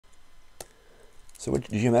So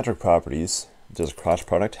what geometric properties does a cross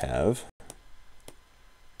product have?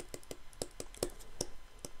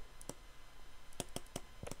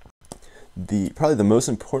 Probably the most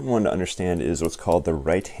important one to understand is what's called the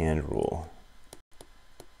right-hand rule.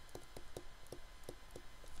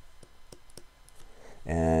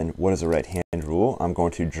 And what is a right-hand rule? I'm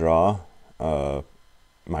going to draw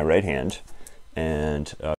my right hand,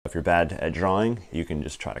 and if you're bad at drawing, you can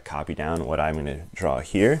just try to copy down what I'm going to draw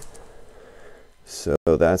here. So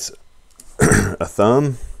that's a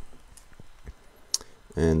thumb,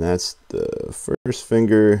 and that's the first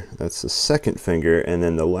finger, that's the second finger, and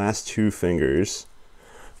then the last two fingers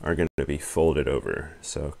are going to be folded over.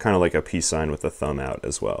 So kind of like a peace sign with the thumb out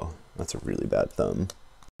as well. That's a really bad thumb.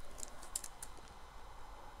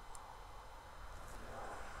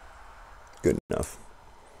 Good enough.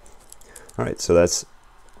 All right, so that's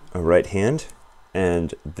a right hand,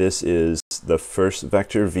 and this is the first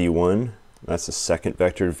vector v1, that's the second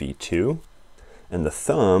vector v2, and the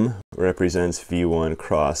thumb represents v1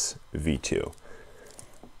 cross v2.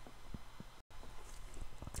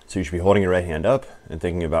 So you should be holding your right hand up and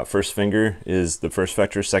thinking about first finger is the first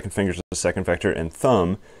vector, second finger is the second vector, and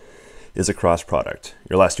thumb is a cross product.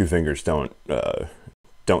 Your last two fingers don't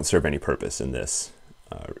serve any purpose in this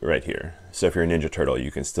right here. So if you're a Ninja Turtle, you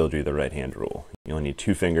can still do the right hand rule. You only need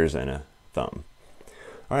two fingers and a thumb.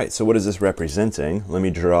 All right, so what is this representing? Let me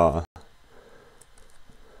draw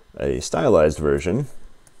a stylized version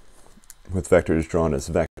with vectors drawn as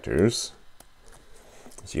vectors.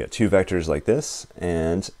 So you got two vectors like this,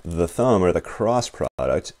 and the thumb, or the cross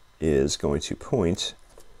product, is going to point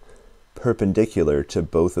perpendicular to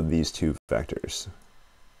both of these two vectors.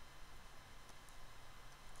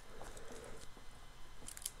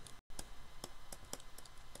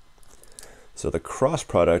 So the cross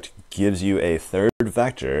product gives you a third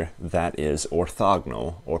vector that is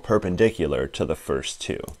orthogonal, or perpendicular to the first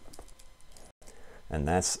two. And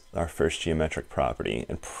that's our first geometric property,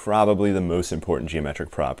 and probably the most important geometric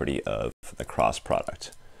property of the cross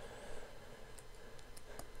product.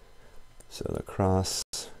 So the cross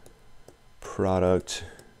product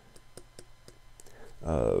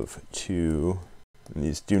of two, and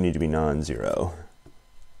these do need to be non-zero,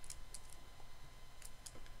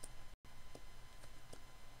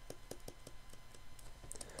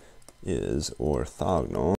 is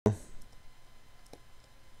orthogonal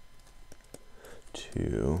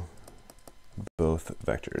to both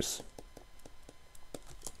vectors.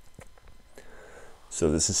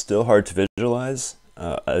 So this is still hard to visualize.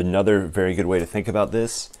 Another very good way to think about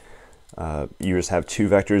this, you just have two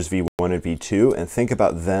vectors, v1 and v2, and think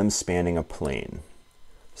about them spanning a plane.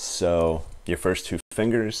 So your first two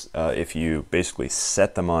fingers, if you basically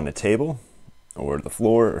set them on a table or the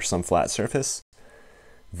floor or some flat surface,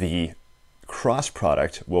 the cross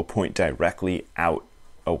product will point directly out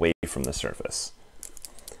away from the surface.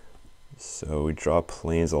 So we draw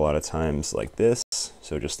planes a lot of times like this.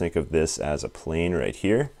 So just think of this as a plane right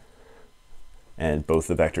here, and both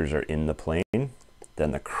the vectors are in the plane.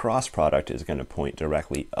 Then the cross product is going to point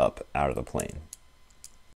directly up out of the plane.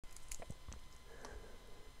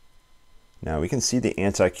 Now we can see the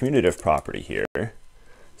anti-commutative property here.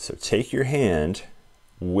 So take your hand,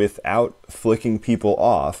 without flicking people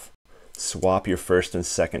off, swap your first and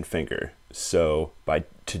second finger. So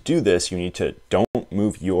to do this, you need to don't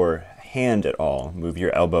move your hand at all, move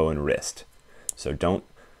your elbow and wrist. So don't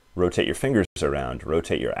rotate your fingers around,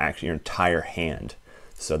 rotate your entire hand,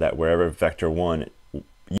 so that wherever vector 1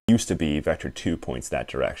 used to be, vector 2 points that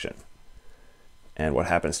direction. And what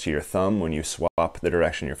happens to your thumb when you swap the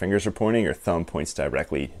direction your fingers are pointing? Your thumb points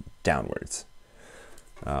directly downwards.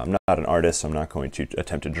 I'm not an artist, so I'm not going to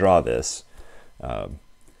attempt to draw this,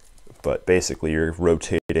 but basically you're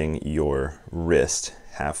rotating your wrist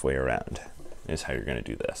halfway around is how you're going to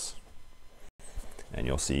do this. And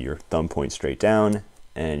you'll see your thumb point straight down,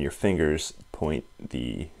 and your fingers point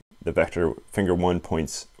the vector. Finger 1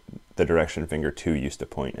 points the direction finger 2 used to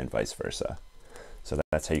point, and vice versa. So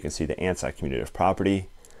that's how you can see the anti-commutative property.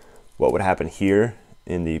 What would happen here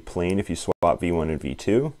in the plane if you swap v1 and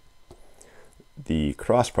v2? The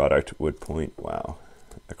cross product would point,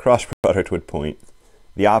 the cross product would point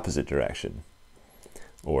the opposite direction,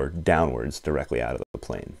 or downwards directly out of the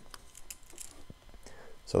plane.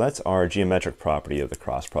 So that's our geometric property of the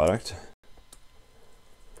cross product.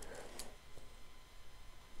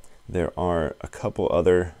 There are a couple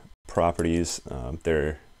other properties.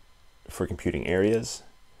 They're for computing areas.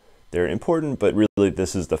 They're important, but really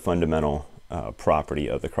this is the fundamental property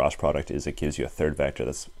of the cross product, is it gives you a third vector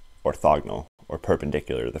that's orthogonal, or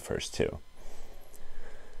perpendicular to the first two.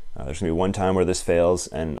 There's going to be one time where this fails,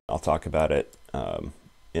 and I'll talk about it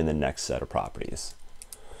in the next set of properties.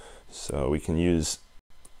 So we can use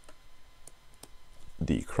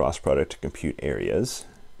the cross product to compute areas.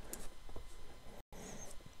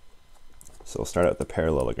 So we'll start out with the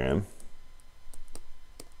parallelogram.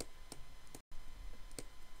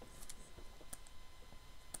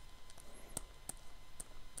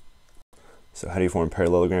 So how do you form a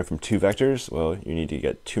parallelogram from two vectors? Well, you need to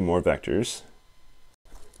get two more vectors.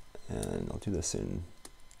 And I'll do this in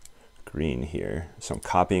green here. So I'm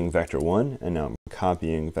copying vector 1, and now I'm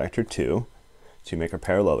copying vector 2 to make a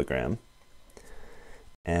parallelogram.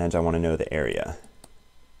 And I want to know the area.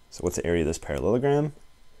 So what's the area of this parallelogram?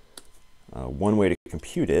 One way to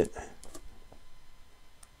compute it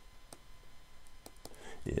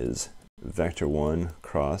is vector 1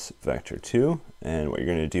 cross vector 2. And what you're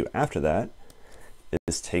going to do after that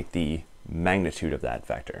is take the magnitude of that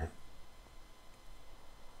vector.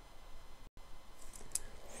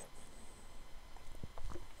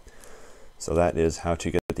 So that is how to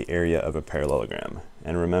get the area of a parallelogram.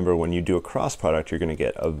 And remember, when you do a cross product, you're going to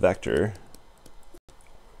get a vector.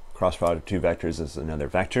 Cross product of two vectors is another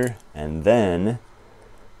vector, and then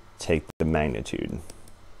take the magnitude.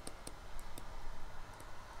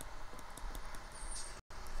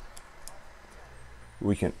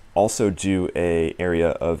 We can also do an area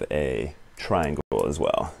of a triangle as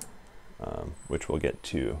well, which we'll get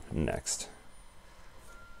to next.